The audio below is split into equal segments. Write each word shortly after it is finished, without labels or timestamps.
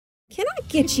Can I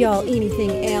get y'all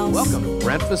anything else? Welcome to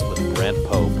Breakfast with Brent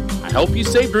Pope. I hope you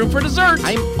saved room for dessert.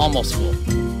 I'm almost full.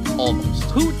 Almost.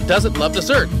 Who doesn't love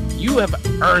dessert? You have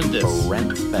earned this.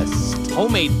 Breakfast.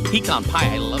 Homemade pecan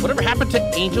pie. I love. Whatever happened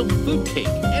to angel food cake?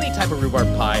 Any type of rhubarb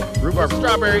pie. Rhubarb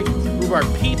strawberry, rhubarb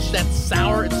peach. That's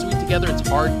sour and sweet together. It's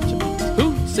hard to beat.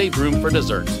 Who saved room for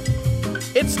dessert?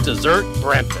 It's Dessert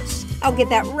Breakfast. I'll get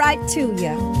that right to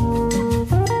you.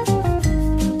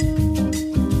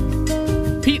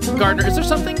 Pete Gardner, is there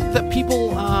something that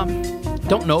people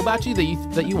don't know about you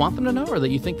that you want them to know, or that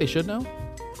you think they should know?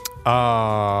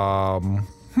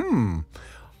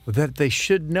 That they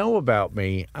should know about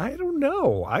me. I don't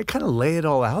know. I kind of lay it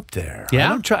all out there. Yeah? I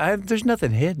don't try. There's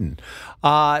nothing hidden.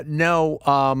 No.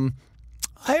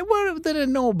 What did I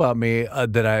know about me? I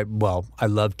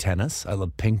love tennis. I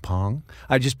love ping pong.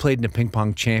 I just played in a ping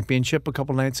pong championship a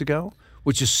couple nights ago,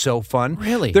 which is so fun.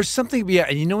 Really? There's something, yeah,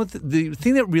 and you know what? The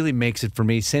thing that really makes it for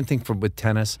me, same thing with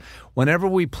tennis. Whenever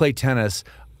we play tennis,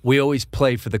 we always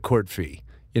play for the court fee.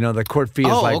 You know, the court fee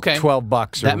is okay. $12 or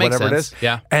That makes whatever sense. it is.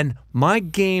 Yeah. And my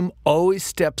game always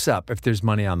steps up if there's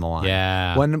money on the line.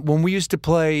 Yeah. When we used to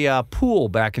play pool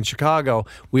back in Chicago,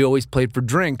 we always played for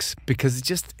drinks because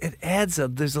it adds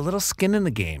there's a little skin in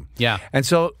the game. Yeah. And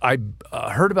so I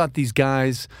heard about these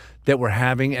guys that were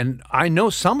having, and I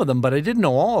know some of them, but I didn't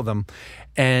know all of them.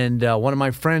 And one of my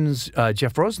friends,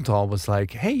 Jeff Rosenthal, was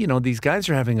like, hey, these guys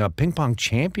are having a ping pong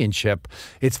championship.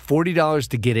 It's $40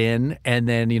 to get in, and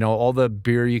then, all the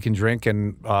beer you can drink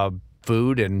and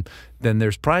food, and then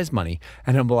there's prize money.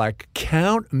 And I'm like,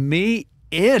 count me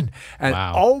in. And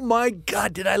wow. Oh my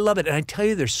God, did I love it. And I tell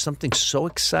you, there's something so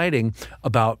exciting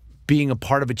about being a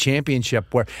part of a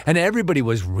championship and everybody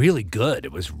was really good.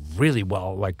 It was really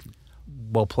well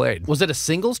played. Was it a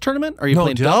singles tournament? Or are you No,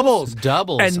 playing doubles?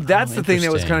 Doubles. And that's the thing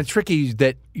that was interesting. kind of tricky,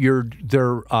 that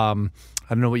they're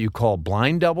I don't know what you call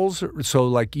blind doubles.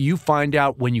 So you find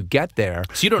out when you get there.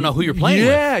 So you don't know who you're playing with.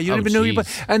 Yeah, you don't even know who you're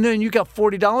geez. playing. And then you got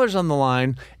 $40 on the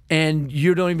line, and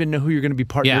you don't even know who you're going to be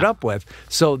partnered up with.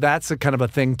 So that's a kind of a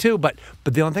thing too. But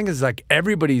the only thing is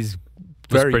everybody's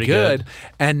very pretty good.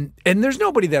 And there's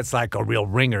nobody that's like a real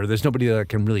ringer. There's nobody that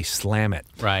can really slam it.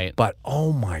 Right. But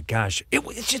oh my gosh,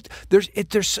 it's just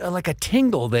there's like a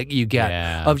tingle that you get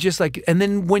of just and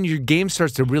then when your game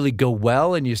starts to really go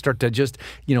well and you start to just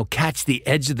catch the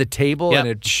edge of the table and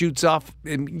it shoots off,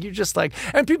 and you're just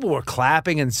and people were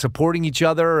clapping and supporting each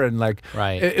other, and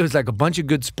right. It was like a bunch of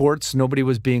good sports. Nobody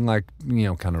was being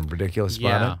kind of ridiculous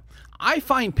about it. I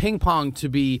find ping pong to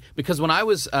be, because when I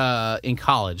was in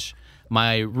college,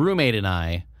 my roommate and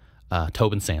I,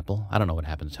 Tobin Sample, I don't know what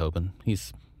happened to Tobin.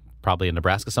 He's probably in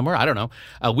Nebraska somewhere. I don't know.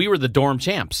 We were the dorm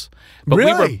champs. But we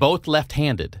were both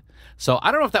left-handed. So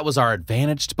I don't know if that was our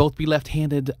advantage to both be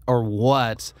left-handed or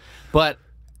what. But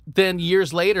then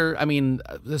years later,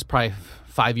 this is probably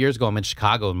 5 years ago, I'm in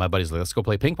Chicago, and my buddy's like, let's go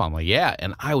play ping pong. I'm like, yeah.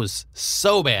 And I was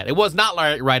so bad. It was not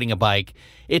like riding a bike.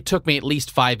 It took me at least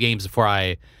 5 games before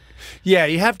I... Yeah,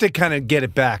 you have to kind of get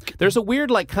it back. There's a weird,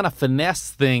 kind of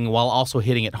finesse thing while also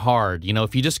hitting it hard.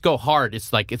 If you just go hard, it's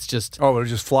just... Oh, it'll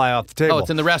just fly off the table. Oh, it's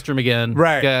in the restroom again.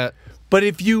 Right. But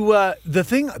if you... the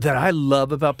thing that I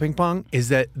love about ping pong is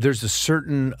that there's a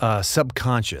certain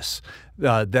subconscious...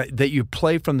 that you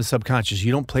play from the subconscious.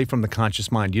 You don't play from the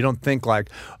conscious mind. You don't think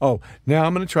oh, now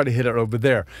I'm going to try to hit it over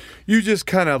there. You just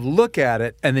kind of look at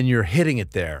it, and then you're hitting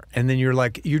it there. And then you're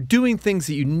you're doing things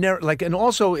that you never, and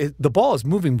also the ball is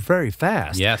moving very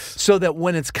fast. Yes. So that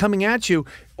when it's coming at you,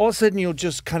 all of a sudden you'll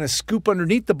just kind of scoop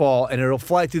underneath the ball, and it'll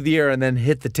fly through the air and then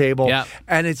hit the table. Yeah.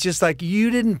 And it's just you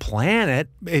didn't plan it.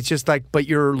 It's just but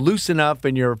you're loose enough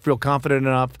and you feel confident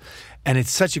enough. And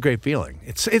it's such a great feeling.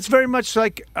 It's very much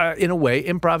in a way,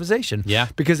 improvisation. Yeah.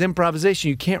 Because improvisation,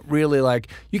 you can't really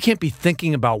you can't be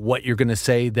thinking about what you're going to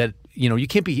say. That you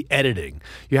can't be editing.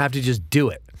 You have to just do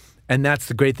it. And that's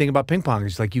the great thing about ping pong.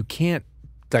 Is you can't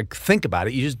think about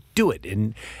it. You just do it.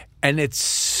 And it's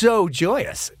so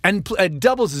joyous. And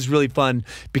doubles is really fun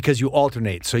because you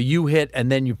alternate. So you hit,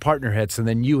 and then your partner hits, and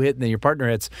then you hit, and then your partner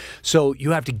hits. So you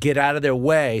have to get out of their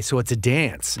way. So it's a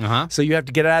dance. Uh-huh. So you have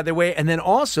to get out of their way. And then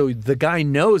also the guy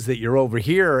knows that you're over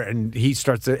here, and he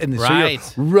starts to, and right.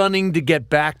 So you're running to get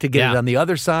back to get Yeah. it on the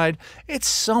other side. It's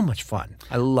so much fun.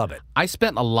 I love it. I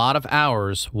spent a lot of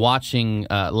hours watching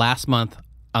last month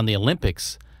on the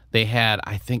Olympics. They had,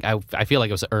 I feel like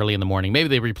it was early in the morning. Maybe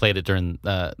they replayed it during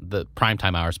the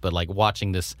primetime hours, but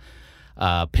watching this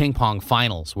ping pong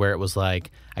finals where it was I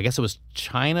guess it was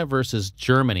China versus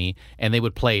Germany, and they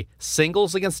would play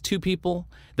singles against two people,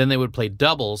 then they would play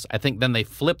doubles. I think then they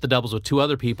flipped the doubles with two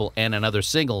other people and another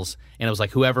singles, and it was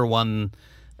whoever won,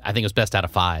 I think it was best out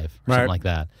of 5 or something like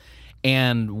that.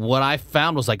 And what I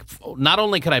found was like, not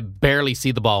only could I barely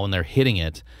see the ball when they're hitting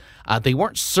it, they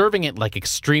weren't serving it like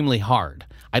extremely hard.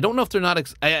 I don't know if they're not,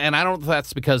 and I don't know if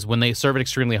that's because when they serve it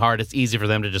extremely hard, it's easy for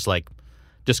them to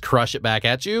just crush it back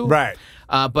at you. Right.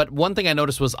 But one thing I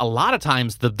noticed was a lot of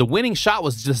times the winning shot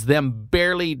was just them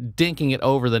barely dinking it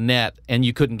over the net, and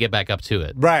you couldn't get back up to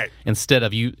it. Right. Instead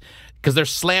of you, because they're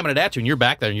slamming it at you, and you're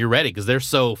back there, and you're ready, because they're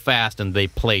so fast, and they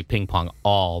play ping pong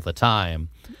all the time.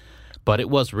 But it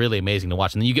was really amazing to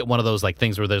watch. And then you get one of those like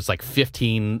things where there's like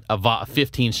 15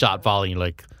 shot volley, and you're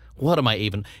like, what am I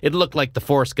even? It looked like the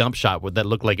Forrest Gump shot that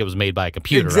looked like it was made by a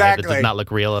computer, Exactly. right? It did not look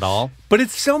real at all. But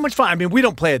it's so much fun. I mean, we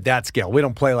don't play at that scale. We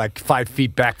don't play like 5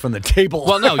 feet back from the table.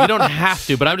 Well, no, you don't have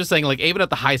to. But I'm just saying, like, even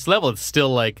at the highest level, it's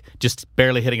still like just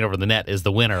barely hitting it over the net is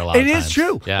the winner a lot of times. It is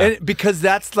true. Yeah. And because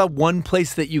that's the one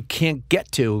place that you can't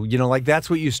get to. You know, like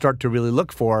that's what you start to really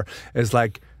look for is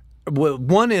like, well,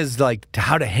 one is like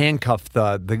how to handcuff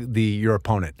your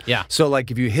opponent. Yeah. So like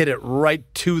if you hit it right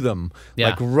to them, Yeah.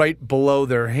 like right below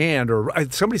their hand, or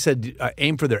somebody said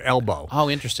aim for their elbow. Oh,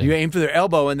 interesting. You aim for their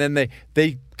elbow, and then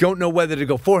they don't know whether to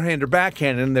go forehand or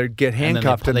backhand, and they get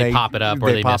handcuffed, and they pop it up,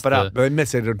 or they pop miss it up. They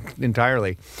miss it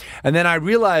entirely. And then I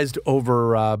realized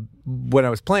over when I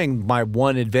was playing, my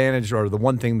one advantage, or the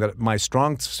one thing that my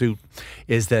strong suit,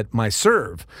 is that my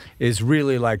serve is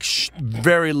really like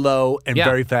very low and Yeah.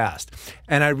 very fast.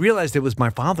 And I realized it was my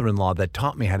father-in-law that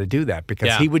taught me how to do that, because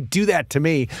Yeah. he would do that to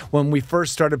me when we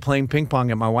first started playing ping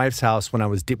pong at my wife's house when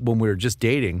we were just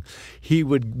dating. We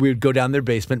would go down their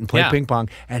basement and play Yeah. ping pong,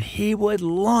 and he would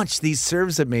launch these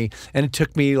serves at me, and it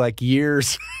took me like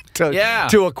years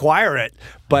to acquire it.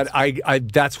 But I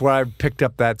that's where I picked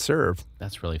up that serve.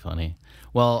 That's really funny.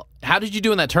 Well, how did you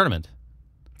do in that tournament?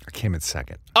 I came in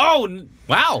second Oh,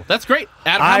 wow. That's great.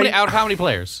 Out of how many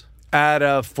players? out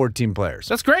of 14 players.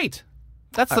 That's great.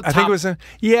 That's the top. I think it was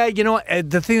yeah. You know,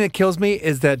 the thing that kills me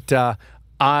is that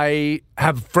I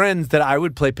have friends that I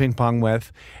would play ping pong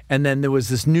with, and then there was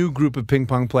this new group of ping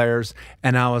pong players,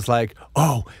 and I was like,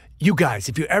 oh, you guys,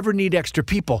 if you ever need extra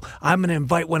people, I'm going to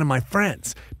invite one of my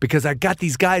friends, because I got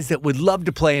these guys that would love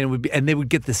to play, and they would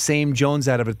get the same Jones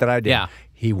out of it that I did. Yeah.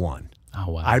 He won.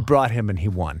 Oh, wow. I brought him, and he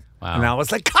won. Wow. And I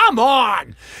was like, come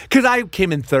on! Because I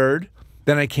came in third,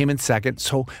 then I came in second.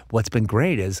 So what's been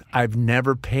great is I've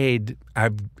never paid.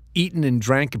 I've eaten and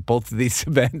drank at both of these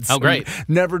events. Oh, great.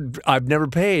 I've never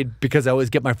paid, because I always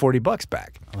get my $40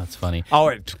 back. Oh, that's funny. Oh,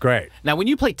 it's great. Now, when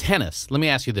you play tennis, let me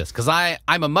ask you this, because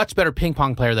I'm a much better ping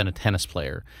pong player than a tennis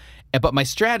player. But my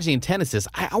strategy in tennis is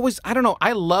I don't know,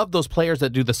 I love those players that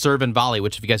do the serve and volley,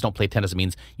 which if you guys don't play tennis, it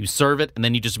means you serve it and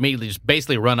then you just immediately just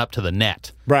basically run up to the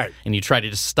net. Right. And you try to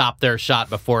just stop their shot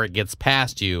before it gets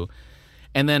past you.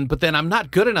 But then I'm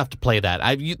not good enough to play that.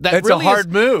 It's a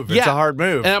hard move. It's a hard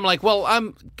move. And I'm like, well,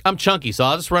 I'm chunky, so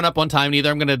I'll just run up one time. And either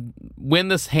I'm going to win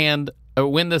this hand or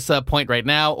win this point right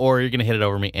now, or you're going to hit it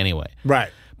over me anyway. Right.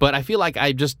 But I feel like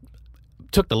I just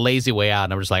took the lazy way out,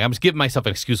 and I'm just giving myself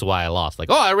an excuse of why I lost. Like,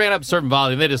 I ran up serve and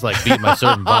volley, and they just like beat my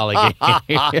serve and volley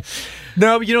game.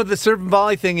 No, you know, the serve and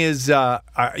volley thing is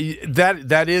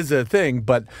that is a thing.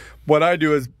 But what I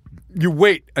do is you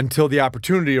wait until the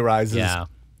opportunity arises. Yeah.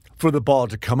 For the ball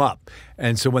to come up.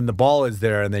 And so when the ball is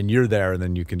there, and then you're there, and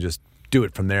then you can just do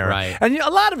it from there. Right. And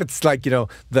a lot of it's like,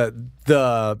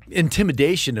 the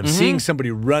intimidation of seeing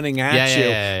somebody running at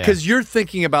you, because you're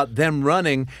thinking about them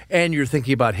running and you're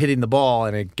thinking about hitting the ball,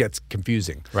 and it gets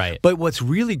confusing. Right. But what's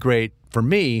really great for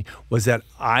me was that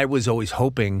I was always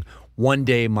hoping one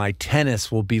day my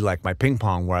tennis will be like my ping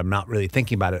pong, where I'm not really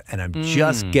thinking about it, and I'm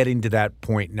just getting to that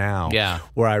point now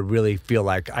where I really feel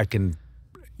like I can.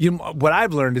 What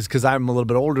I've learned is, because I'm a little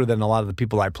bit older than a lot of the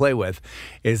people I play with,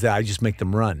 is that I just make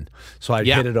them run. So I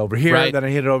hit it over here, then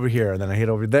I hit it over here, then I hit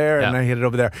it over there, and I hit it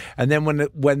over there. And then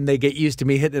when they get used to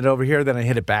me hitting it over here, then I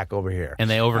hit it back over here. And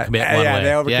they overcommit one way. Yeah, they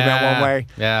overcommit one way.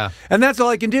 Yeah. And that's all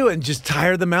I can do, and just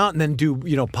tire them out, and then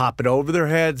pop it over their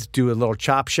heads, do a little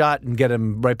chop shot, and get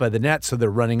them right by the net, so they're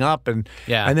running up, and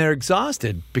they're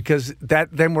exhausted, because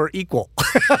then we're equal.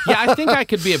 Yeah, I think I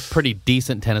could be a pretty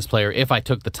decent tennis player if I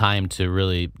took the time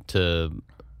to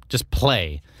just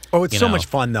play. Oh, it's so much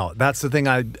fun, though. That's the thing.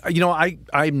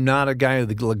 I'm not a guy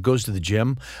that goes to the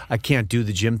gym. I can't do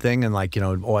the gym thing, and I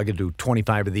got to do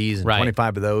 25 of these and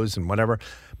 25 of those and whatever.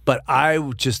 But I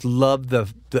just love the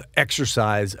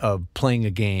exercise of playing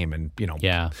a game, and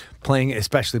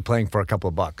especially playing for a couple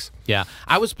of bucks. Yeah,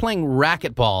 I was playing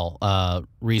racquetball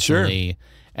recently.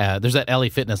 Sure. There's that LA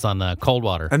Fitness on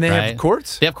Coldwater, and they have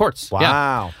courts. They have courts.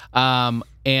 Wow. Yeah.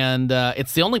 And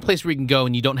it's the only place where you can go,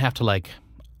 and you don't have to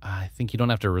I think you don't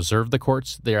have to reserve the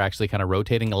courts. They're actually kind of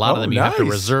rotating. A lot of them you have to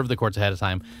reserve the courts ahead of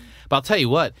time. But I'll tell you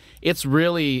what, it's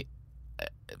really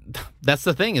that's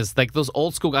the thing is like those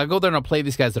old school. I go there and I'll play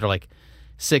these guys that are like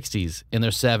 60s in their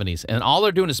 70s, and all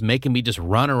they're doing is making me just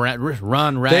run ragged.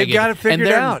 They got it figured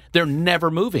out. They're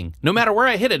never moving. No matter where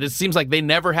I hit it, it seems like they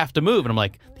never have to move. And I'm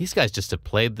like, these guys just have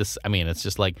played this. I mean, it's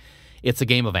just like it's a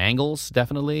game of angles,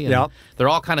 definitely. And they're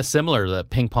all kind of similar. The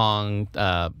ping pong,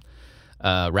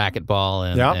 racquetball,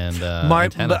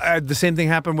 and tennis. The same thing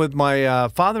happened with my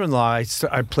father-in-law.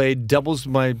 I played doubles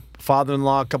with my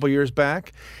father-in-law a couple years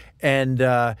back.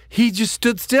 And he just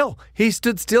stood still. He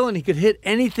stood still, and he could hit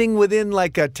anything within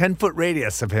like a 10-foot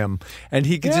radius of him. And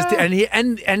he could just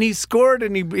and he scored,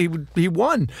 and he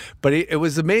won. But it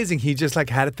was amazing. He just like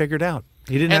had it figured out.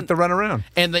 He didn't have to run around.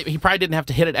 And he probably didn't have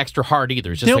to hit it extra hard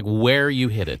either. It's just like where you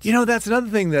hit it. You know, that's another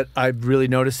thing that I've really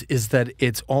noticed is that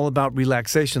it's all about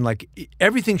relaxation. Like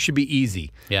everything should be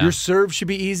easy. Yeah. Your serve should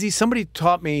be easy. Somebody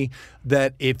taught me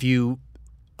that if you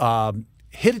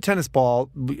hit a tennis ball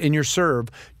in your serve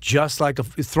just like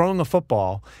throwing a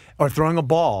football or throwing a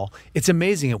ball, it's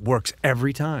amazing. It works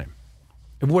every time.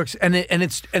 It works, and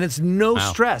it's no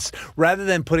stress. Rather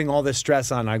than putting all this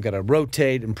stress on, I've got to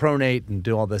rotate and pronate and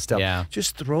do all this stuff. Yeah.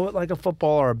 Just throw it like a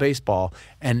football or a baseball,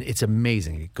 and it's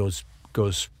amazing. It goes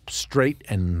straight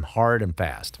and hard and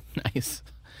fast. Nice.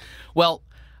 Well,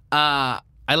 I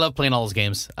love playing all those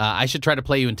games. I should try to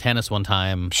play you in tennis one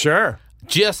time. Sure.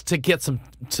 Just to get some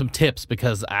tips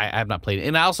because I have not played it.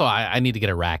 And also, I need to get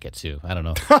a racket, too. I don't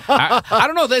know. I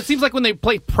don't know. It seems like when they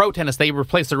play pro tennis, they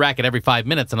replace the racket every 5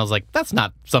 minutes. And I was like, that's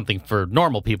not something for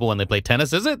normal people when they play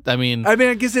tennis, is it? I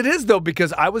guess it is, though,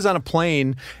 because I was on a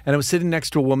plane, and I was sitting next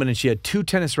to a woman, and she had 2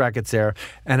 tennis rackets there.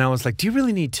 And I was like, do you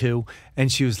really need 2?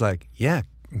 And she was like, yeah,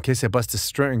 in case I bust a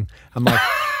string. I'm like...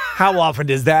 How often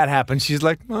does that happen? She's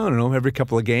like, I don't know, every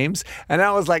couple of games. And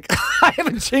I was like, I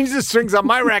haven't changed the strings on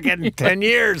my racket in 10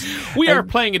 years. We are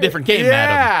playing a different game, Adam.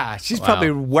 Yeah, she's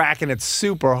probably whacking it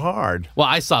super hard. Well,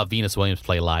 I saw Venus Williams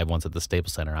play live once at the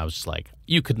Staples Center. I was just like,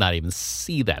 you could not even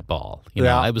see that ball. You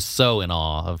know, I was so in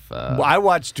awe of... Well, I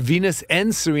watched Venus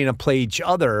and Serena play each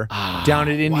other down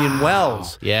at Indian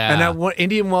Wells. Yeah. And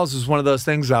Indian Wells was one of those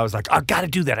things I was like, I got to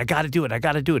do that. I got to do it. I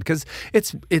got to do it. Because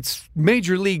it's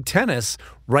Major League Tennis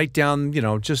right down,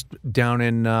 just down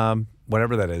in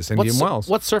whatever that is, Indian Wells.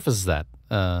 What surface is that?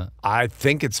 I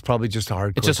think it's probably just a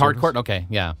hard court. It's just hard court? Okay,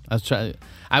 yeah.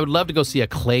 I would love to go see a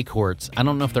clay courts. I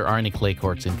don't know if there are any clay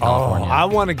courts in California. I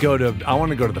want to go to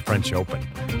the French Open.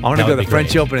 I want to go to the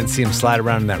French Open and see him slide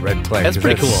around in that red clay. That's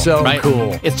pretty cool. So right?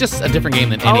 cool. It's just a different game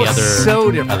than any other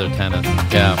so different. other tennis.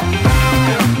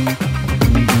 Yeah.